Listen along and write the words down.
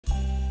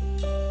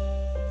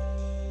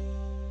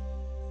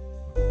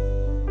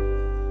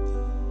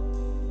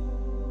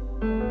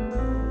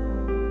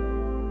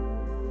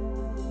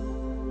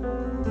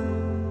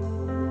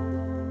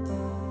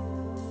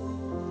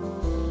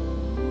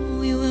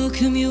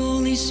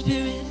Holy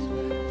Spirit,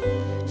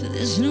 for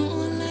there's no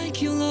one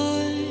like you,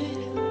 Lord.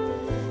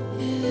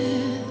 Yeah.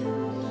 Amen.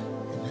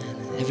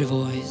 Every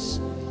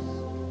voice.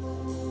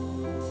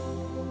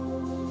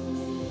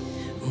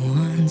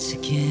 Once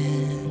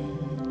again,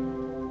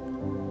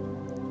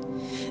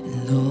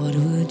 Lord,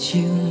 would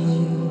you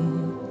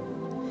move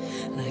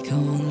like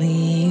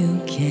only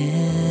you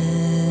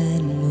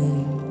can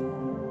move?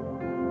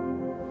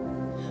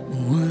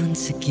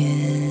 Once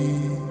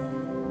again,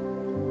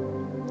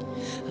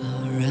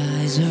 our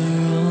eyes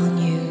are on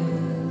you,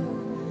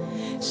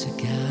 so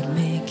God,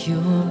 make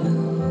your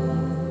move.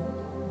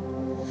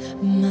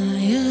 My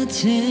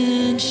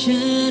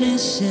attention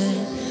is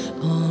set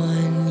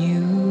on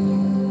you.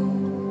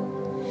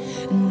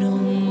 No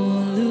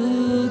more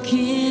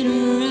looking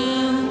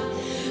around,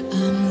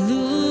 I'm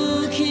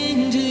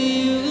looking to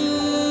you.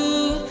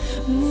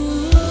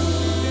 Move,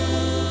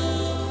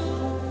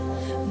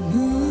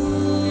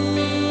 move,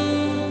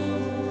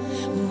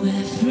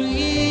 where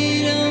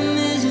freedom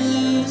is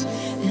loose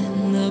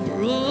and the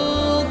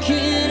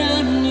broken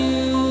are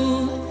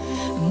new.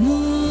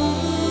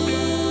 Move,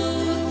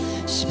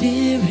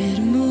 Spirit,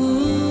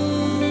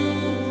 move,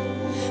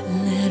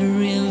 let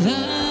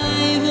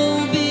revival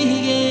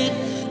begin.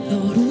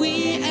 Lord, we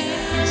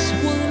ask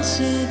once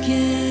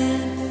again,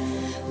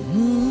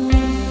 move.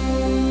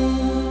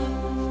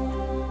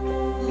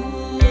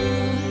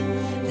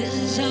 This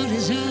is our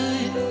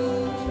desire,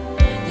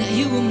 that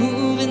you will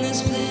move in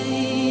this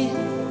place.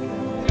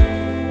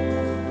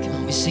 Come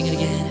on, we sing it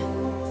again.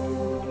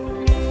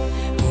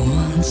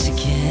 Once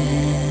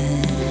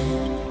again,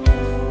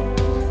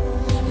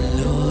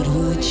 Lord,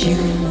 would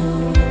you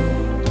move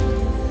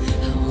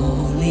how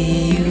only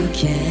you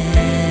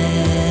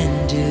can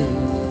do?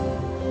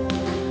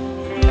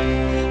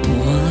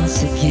 Once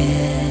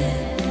again,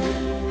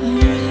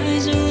 our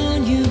eyes are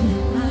on you.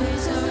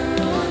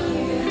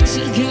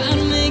 So God,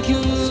 make you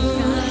move.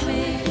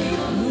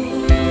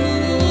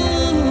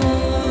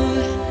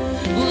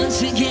 Once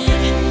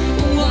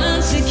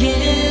again,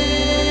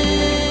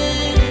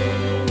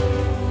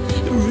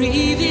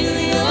 reveal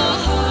your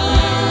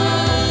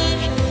heart,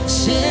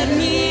 set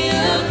me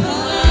apart.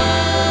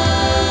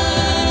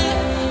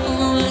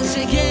 Once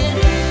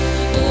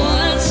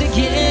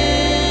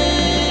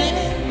again,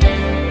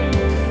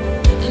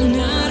 I'm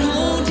not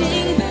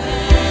holding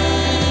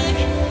back.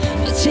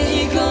 I'll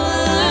take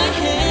all I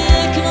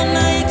have. Come on,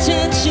 my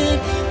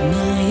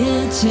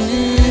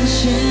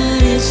attention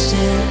is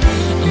set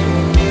on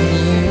you.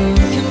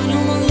 Come on, no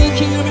more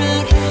looking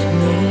around,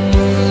 no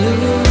more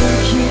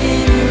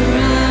looking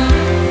around.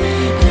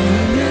 I'm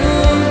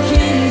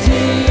looking to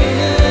you.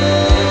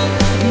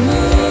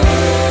 Move,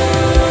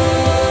 where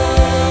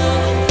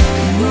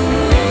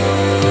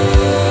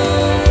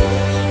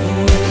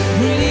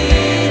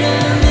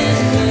freedom is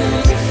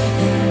loose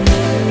and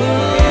the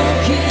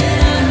broken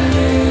are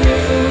new.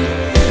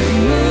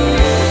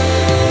 Move,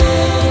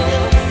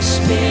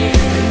 Spirit,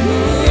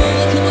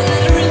 move. Come on,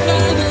 let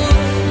revival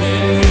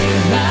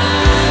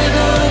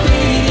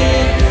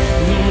begin.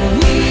 Lord,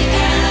 we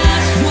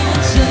ask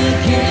once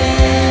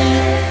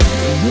again,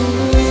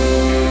 move.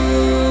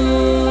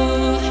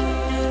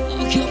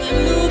 Oh, come and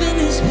move in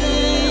this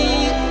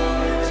place.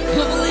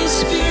 Holy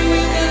Spirit,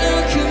 we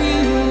welcome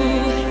you.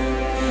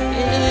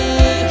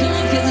 Yeah, come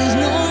on, 'cause there's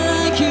no one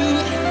like you.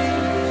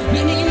 We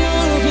need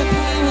more of your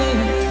power,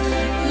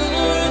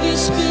 more of your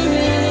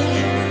Spirit,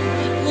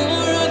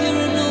 more of your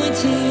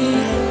anointing.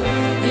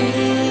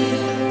 Yeah.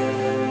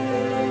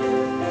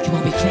 Come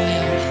on, we cry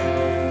out.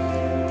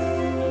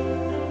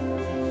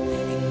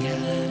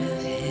 God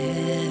of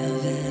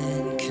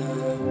heaven,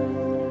 come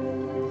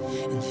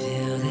and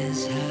fill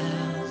this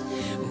house.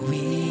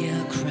 We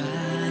are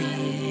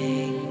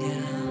crying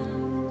down.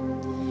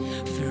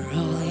 For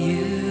all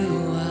you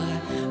are,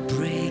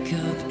 break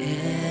up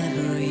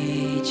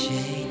every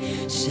chain,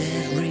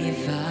 set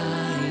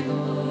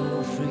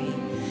revival free.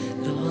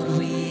 Lord,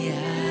 we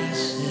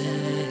ask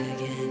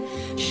again,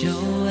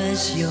 show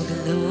us your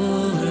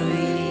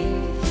glory.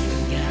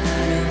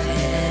 God of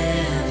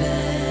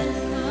heaven,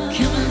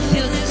 come and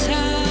fill this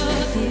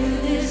house.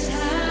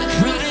 I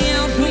cry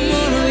out for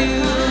more of you.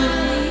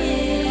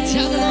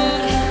 Tell the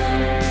Lord,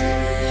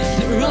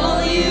 for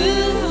all you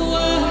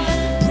are,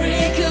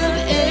 break up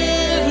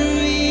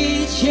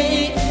every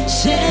chain,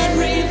 set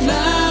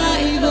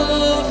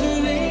revival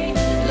free.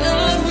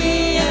 Lord, we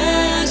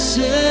ask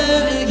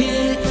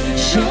again,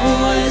 show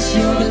us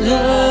your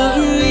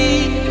glory.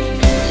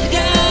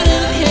 God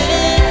of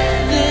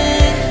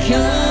heaven,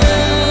 come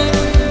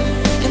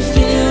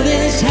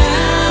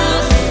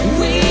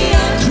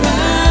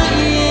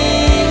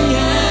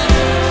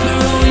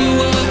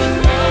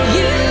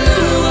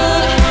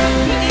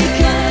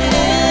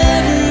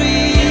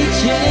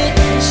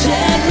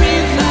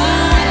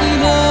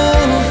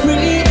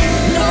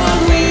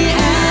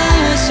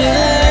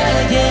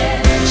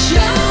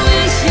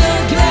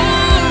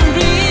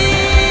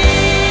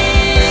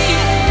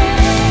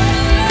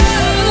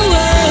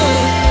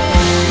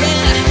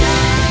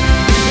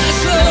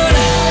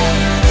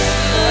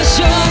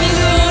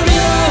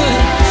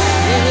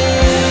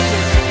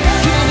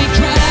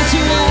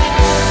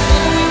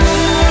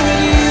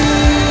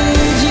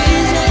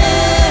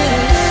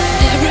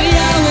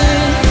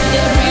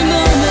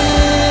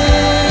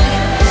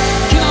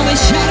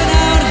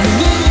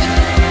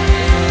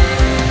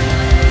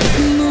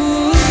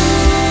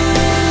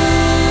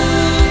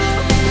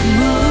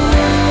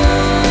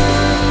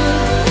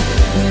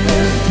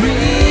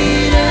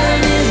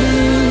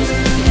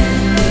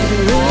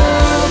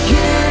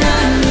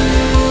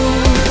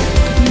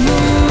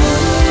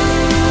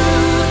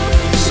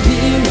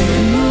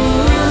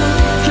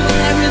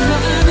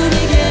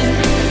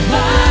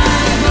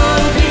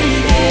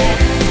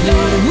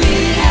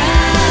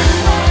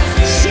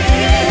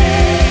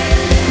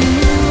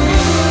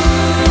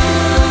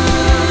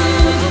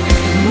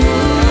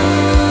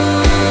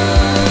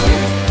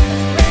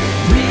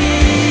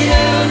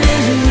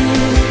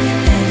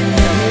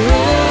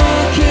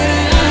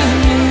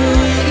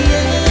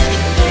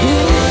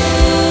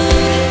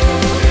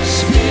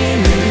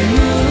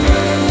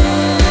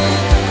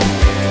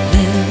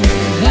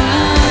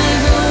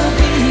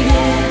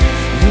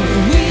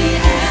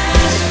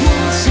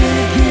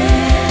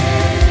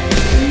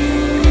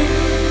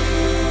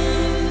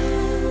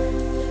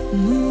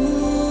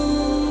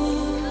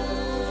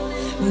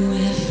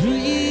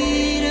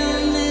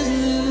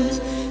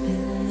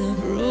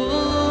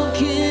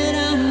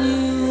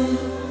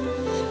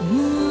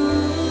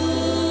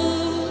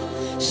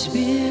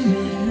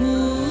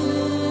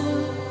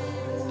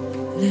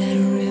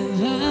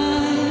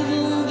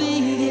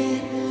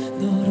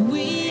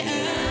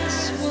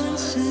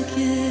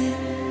again.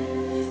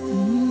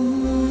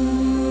 Move.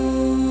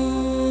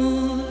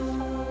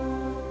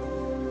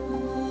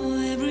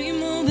 Oh, every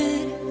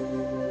moment.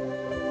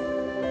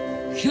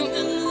 Come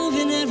and move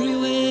in every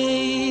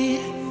way.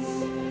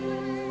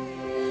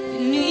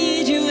 We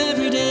need you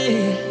every day.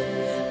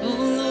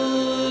 Oh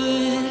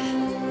Lord,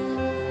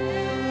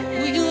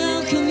 we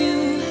welcome you.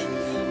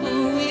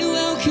 Oh, we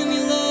welcome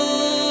you,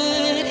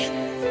 Lord.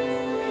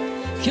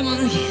 Come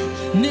on,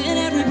 mend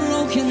every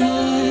broken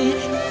heart,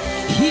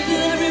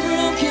 heal every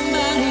broken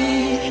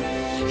body.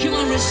 Come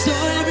on,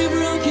 restore every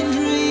broken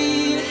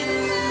dream.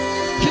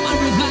 Come on,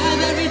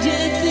 revive every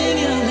dead thing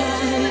in our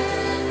life.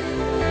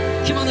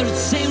 Come on, the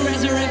same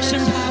resurrection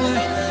power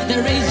that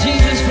raised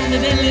Jesus from the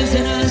dead lives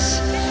in us.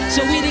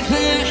 So we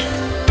declare,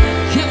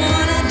 come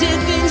on, our dead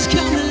things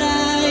come to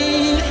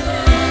life.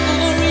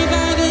 Oh,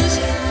 revive us,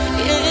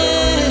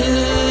 yeah.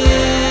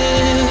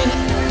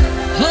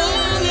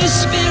 Holy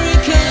Spirit,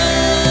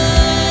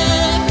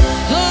 come.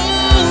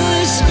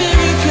 Holy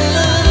Spirit,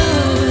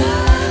 come.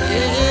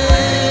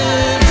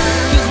 Yeah.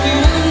 'Cause we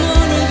want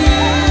more of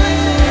you.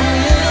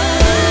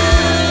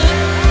 Yeah.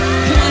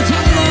 Come on,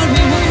 tell the Lord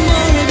we want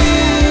more of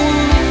you.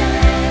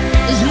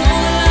 There's no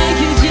one like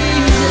you,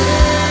 Jesus.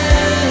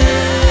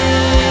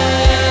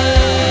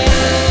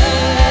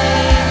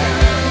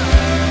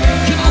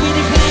 Come on, we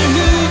declare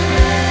move.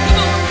 Come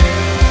on.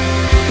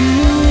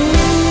 Move.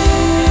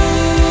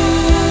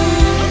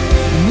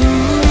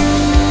 Move.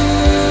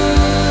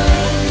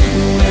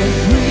 Where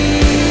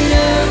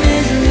freedom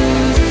is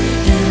loose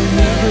and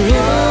the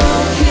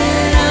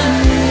broken are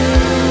new.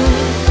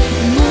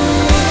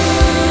 Move.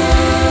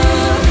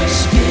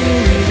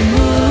 Spirit,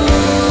 move.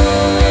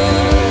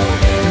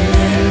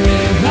 Let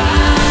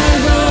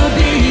revival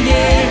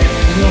begin.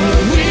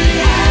 Lord, we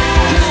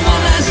ask. Come on,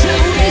 that's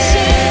how we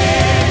say.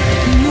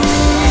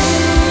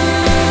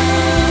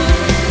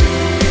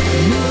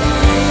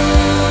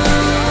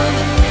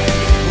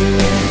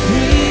 Where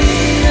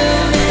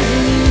freedom is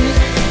loose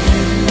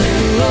and the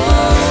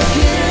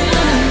broken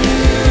are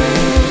new.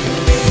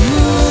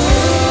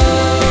 Move.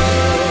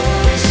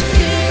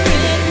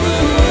 Spirit,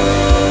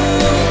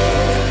 move.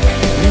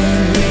 Let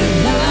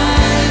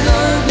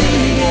revival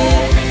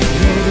begin.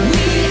 Lord,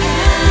 we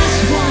ask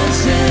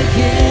once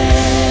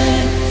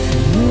again.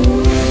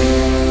 Move.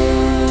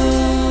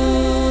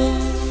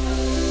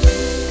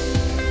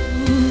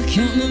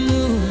 Come and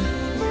move.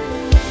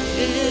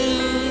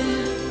 Yeah.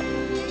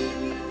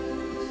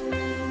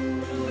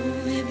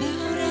 We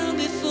bow down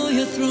before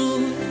your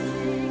throne.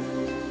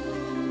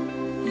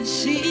 You're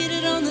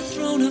seated on the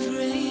throne of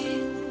grace.